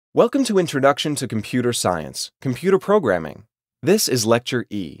Welcome to Introduction to Computer Science, Computer Programming. This is Lecture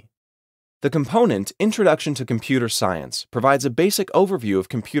E. The component Introduction to Computer Science provides a basic overview of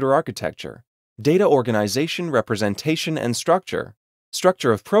computer architecture, data organization, representation, and structure,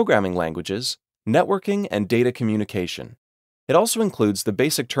 structure of programming languages, networking, and data communication. It also includes the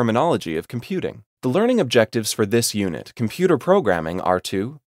basic terminology of computing. The learning objectives for this unit, computer programming, are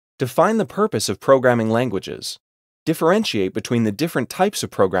to define the purpose of programming languages, differentiate between the different types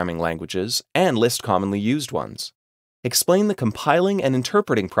of programming languages and list commonly used ones. Explain the compiling and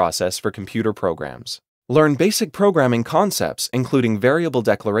interpreting process for computer programs. Learn basic programming concepts including variable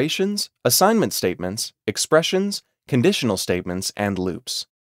declarations, assignment statements, expressions, conditional statements, and loops.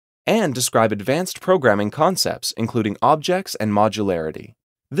 And describe advanced programming concepts including objects and modularity.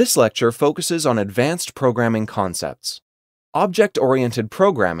 This lecture focuses on advanced programming concepts. Object-oriented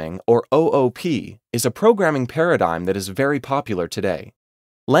programming, or OOP, is a programming paradigm that is very popular today.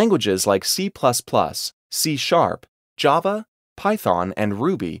 Languages like C++, C#, Java, Python, and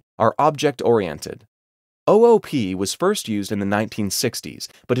Ruby are object-oriented. OOP was first used in the 1960s,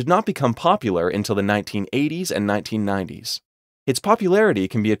 but did not become popular until the 1980s and 1990s. Its popularity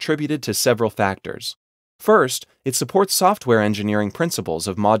can be attributed to several factors. First, it supports software engineering principles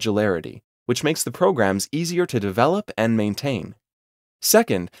of modularity, which makes the programs easier to develop and maintain.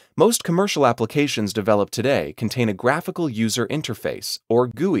 Second, most commercial applications developed today contain a graphical user interface, or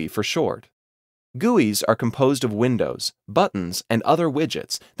GUI for short. GUIs are composed of windows, buttons, and other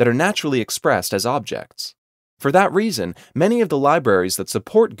widgets that are naturally expressed as objects. For that reason, many of the libraries that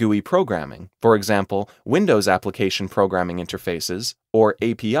support GUI programming, for example, Windows Application Programming Interfaces, or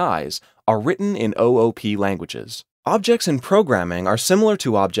APIs, are written in OOP languages. Objects in programming are similar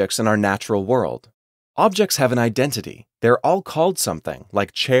to objects in our natural world. Objects have an identity. They're all called something,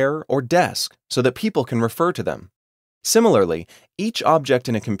 like chair or desk, so that people can refer to them. Similarly, each object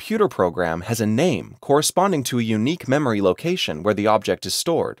in a computer program has a name corresponding to a unique memory location where the object is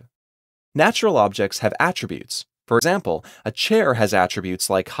stored. Natural objects have attributes. For example, a chair has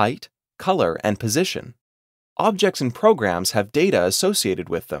attributes like height, color, and position. Objects in programs have data associated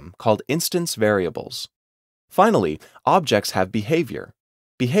with them, called instance variables. Finally, objects have behavior.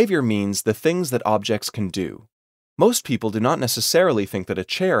 Behavior means the things that objects can do. Most people do not necessarily think that a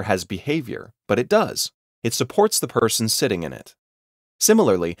chair has behavior, but it does. It supports the person sitting in it.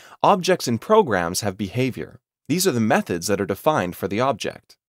 Similarly, objects in programs have behavior. These are the methods that are defined for the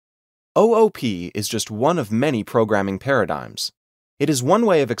object. OOP is just one of many programming paradigms. It is one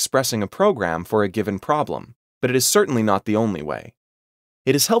way of expressing a program for a given problem, but it is certainly not the only way.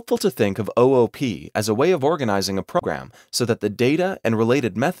 It is helpful to think of OOP as a way of organizing a program so that the data and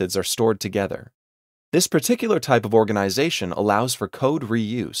related methods are stored together. This particular type of organization allows for code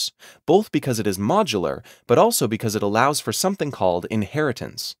reuse, both because it is modular, but also because it allows for something called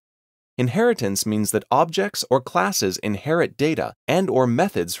inheritance. Inheritance means that objects or classes inherit data and/or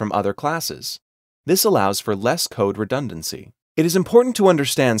methods from other classes. This allows for less code redundancy. It is important to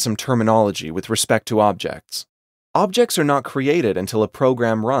understand some terminology with respect to objects. Objects are not created until a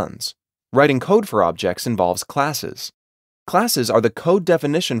program runs. Writing code for objects involves classes. Classes are the code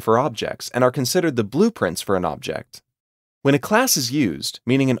definition for objects and are considered the blueprints for an object. When a class is used,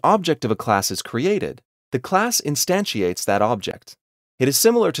 meaning an object of a class is created, the class instantiates that object. It is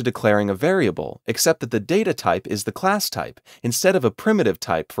similar to declaring a variable, except that the data type is the class type instead of a primitive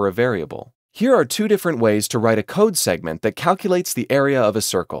type for a variable. Here are two different ways to write a code segment that calculates the area of a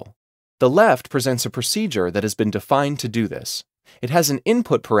circle. The left presents a procedure that has been defined to do this. It has an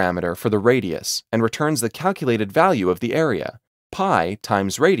input parameter for the radius and returns the calculated value of the area, pi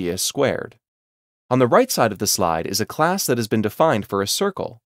times radius squared. On the right side of the slide is a class that has been defined for a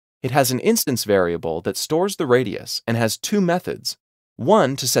circle. It has an instance variable that stores the radius and has two methods,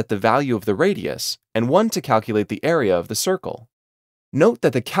 one to set the value of the radius and one to calculate the area of the circle. Note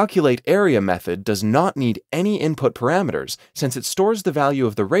that the calculate area method does not need any input parameters since it stores the value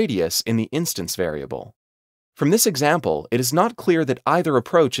of the radius in the instance variable. From this example, it is not clear that either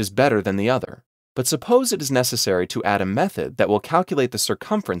approach is better than the other, but suppose it is necessary to add a method that will calculate the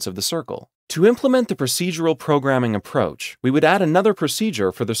circumference of the circle. To implement the procedural programming approach, we would add another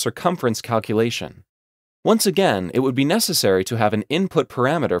procedure for the circumference calculation. Once again, it would be necessary to have an input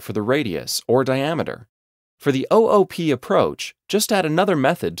parameter for the radius or diameter. For the OOP approach, just add another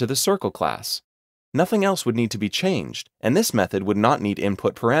method to the circle class. Nothing else would need to be changed, and this method would not need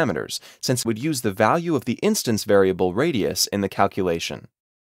input parameters, since it would use the value of the instance variable radius in the calculation.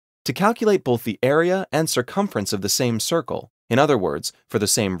 To calculate both the area and circumference of the same circle, in other words, for the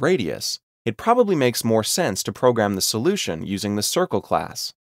same radius, it probably makes more sense to program the solution using the circle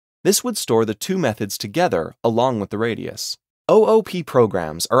class. This would store the two methods together along with the radius. OOP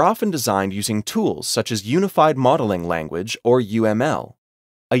programs are often designed using tools such as Unified Modeling Language or UML.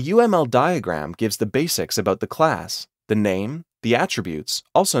 A UML diagram gives the basics about the class, the name, the attributes,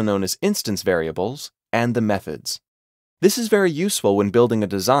 also known as instance variables, and the methods. This is very useful when building a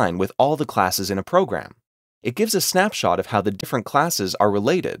design with all the classes in a program. It gives a snapshot of how the different classes are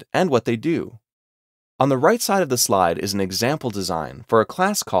related and what they do. On the right side of the slide is an example design for a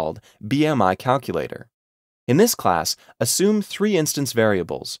class called BMI Calculator. In this class, assume 3 instance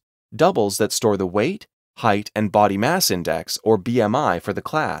variables, doubles that store the weight, height, and body mass index, or BMI, for the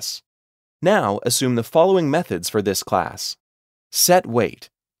class. Now, assume the following methods for this class. SetWeight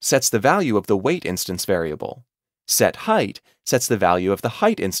sets the value of the weight instance variable. SetHeight sets the value of the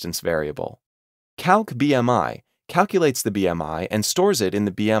height instance variable. CalcBMI calculates the BMI and stores it in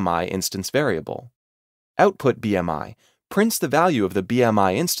the BMI instance variable. OutputBMI prints the value of the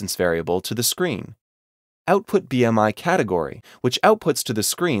BMI instance variable to the screen. OutputBMI category, which outputs to the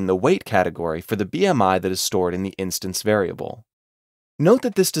screen the weight category for the BMI that is stored in the instance variable. Note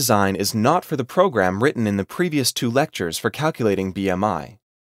that this design is not for the program written in the previous 2 lectures for calculating BMI.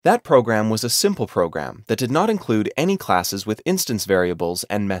 That program was a simple program that did not include any classes with instance variables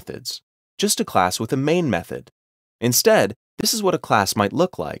and methods, just a class with a main method. Instead, this is what a class might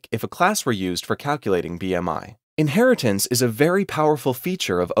look like if a class were used for calculating BMI. Inheritance is a very powerful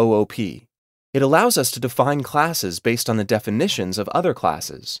feature of OOP. It allows us to define classes based on the definitions of other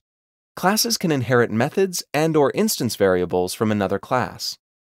classes. Classes can inherit methods and/or instance variables from another class.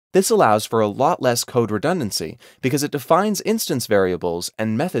 This allows for a lot less code redundancy because it defines instance variables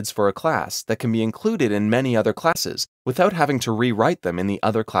and methods for a class that can be included in many other classes without having to rewrite them in the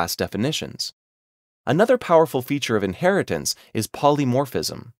other class definitions. Another powerful feature of inheritance is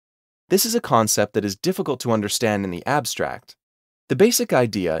polymorphism. This is a concept that is difficult to understand in the abstract. The basic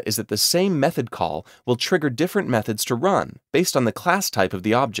idea is that the same method call will trigger different methods to run based on the class type of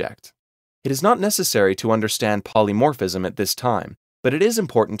the object. It is not necessary to understand polymorphism at this time, but it is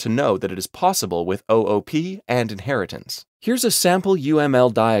important to know that it is possible with OOP and inheritance. Here's a sample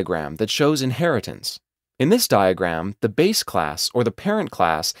UML diagram that shows inheritance. In this diagram, the base class or the parent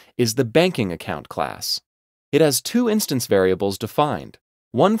class is the banking account class. It has 2 instance variables defined,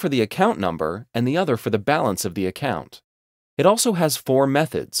 one for the account number and the other for the balance of the account. It also has 4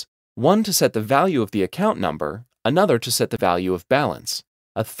 methods, one to set the value of the account number, another to set the value of balance,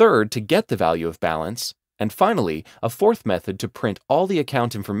 a third to get the value of balance, and finally, a 4th method to print all the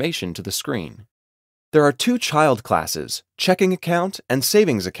account information to the screen. There are 2 child classes, checking account and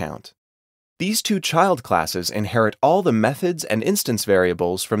savings account. These 2 child classes inherit all the methods and instance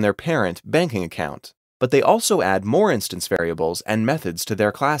variables from their parent banking account, but they also add more instance variables and methods to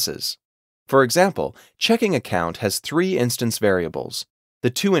their classes. For example, checking account has 3 instance variables, the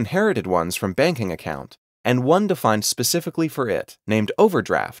 2 inherited ones from banking account, and one defined specifically for it, named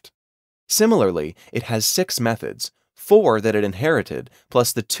overdraft. Similarly, it has 6 methods, 4 that it inherited,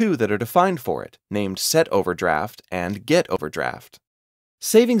 plus the 2 that are defined for it, named setOverdraft and getOverdraft.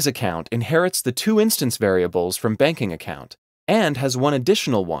 Savings account inherits the 2 instance variables from banking account, and has one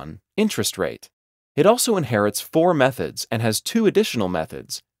additional one, interest rate. It also inherits 4 methods and has 2 additional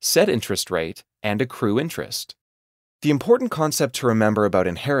methods, set interest rate and accrue interest. The important concept to remember about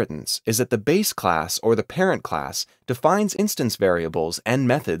inheritance is that the base class or the parent class defines instance variables and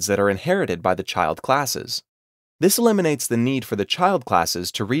methods that are inherited by the child classes. This eliminates the need for the child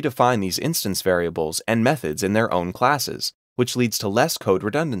classes to redefine these instance variables and methods in their own classes, which leads to less code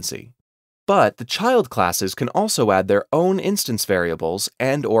redundancy. But the child classes can also add their own instance variables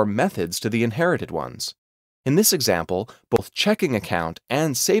and/or methods to the inherited ones. In this example, both checking account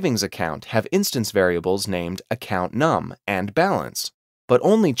and savings account have instance variables named account num and balance, but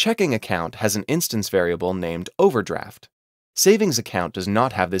only checking account has an instance variable named overdraft. Savings account does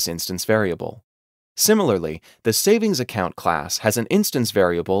not have this instance variable. Similarly, the savings account class has an instance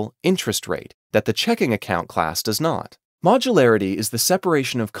variable, interest rate, that the checking account class does not. Modularity is the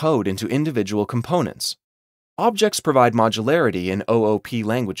separation of code into individual components. Objects provide modularity in OOP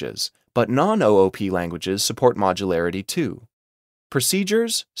languages, but non-OOP languages support modularity too.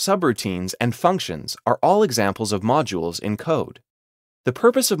 Procedures, subroutines, and functions are all examples of modules in code. The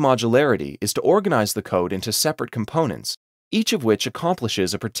purpose of modularity is to organize the code into separate components, each of which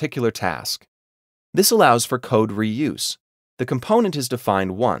accomplishes a particular task. This allows for code reuse. The component is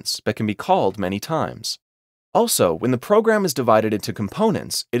defined once, but can be called many times. Also, when the program is divided into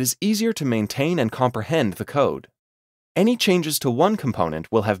components, it is easier to maintain and comprehend the code. Any changes to one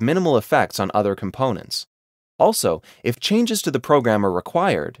component will have minimal effects on other components. Also, if changes to the program are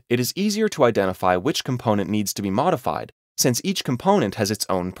required, it is easier to identify which component needs to be modified, since each component has its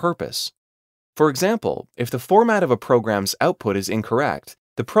own purpose. For example, if the format of a program's output is incorrect,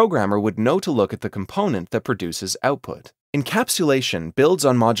 the programmer would know to look at the component that produces output. Encapsulation builds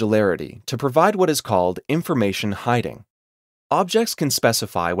on modularity to provide what is called information hiding. Objects can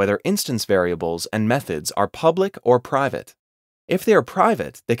specify whether instance variables and methods are public or private. If they are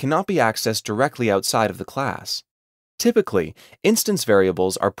private, they cannot be accessed directly outside of the class. Typically, instance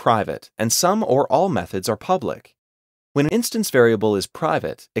variables are private, and some or all methods are public. When an instance variable is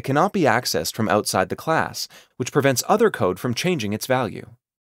private, it cannot be accessed from outside the class, which prevents other code from changing its value.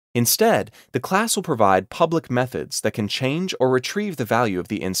 Instead, the class will provide public methods that can change or retrieve the value of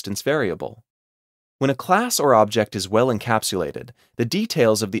the instance variable. When a class or object is well encapsulated, the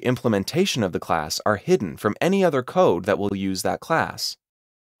details of the implementation of the class are hidden from any other code that will use that class.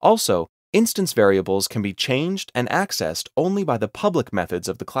 Also, instance variables can be changed and accessed only by the public methods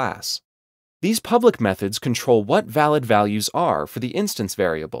of the class. These public methods control what valid values are for the instance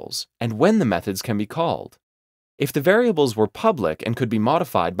variables and when the methods can be called. If the variables were public and could be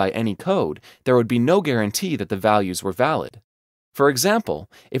modified by any code, there would be no guarantee that the values were valid. For example,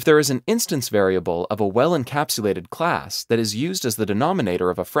 if there is an instance variable of a well-encapsulated class that is used as the denominator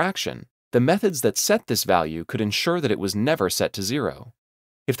of a fraction, the methods that set this value could ensure that it was never set to 0.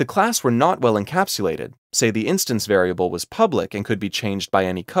 If the class were not well encapsulated, say the instance variable was public and could be changed by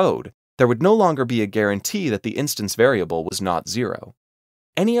any code, there would no longer be a guarantee that the instance variable was not 0.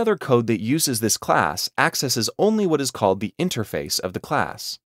 Any other code that uses this class accesses only what is called the interface of the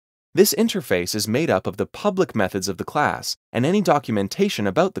class. This interface is made up of the public methods of the class and any documentation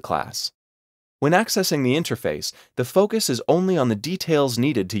about the class. When accessing the interface, the focus is only on the details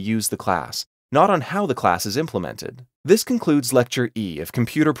needed to use the class, not on how the class is implemented. This concludes Lecture E of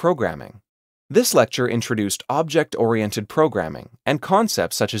Computer Programming. This lecture introduced object-oriented programming and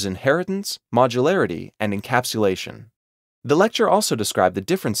concepts such as inheritance, modularity, and encapsulation. The lecture also described the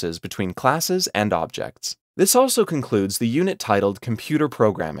differences between classes and objects. This also concludes the unit titled Computer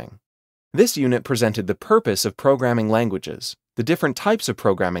Programming. This unit presented the purpose of programming languages, the different types of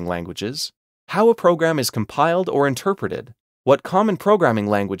programming languages, how a program is compiled or interpreted, what common programming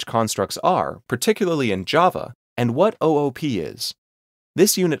language constructs are, particularly in Java, and what OOP is.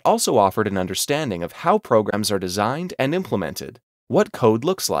 This unit also offered an understanding of how programs are designed and implemented, what code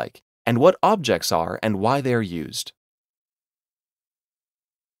looks like, and what objects are and why they are used.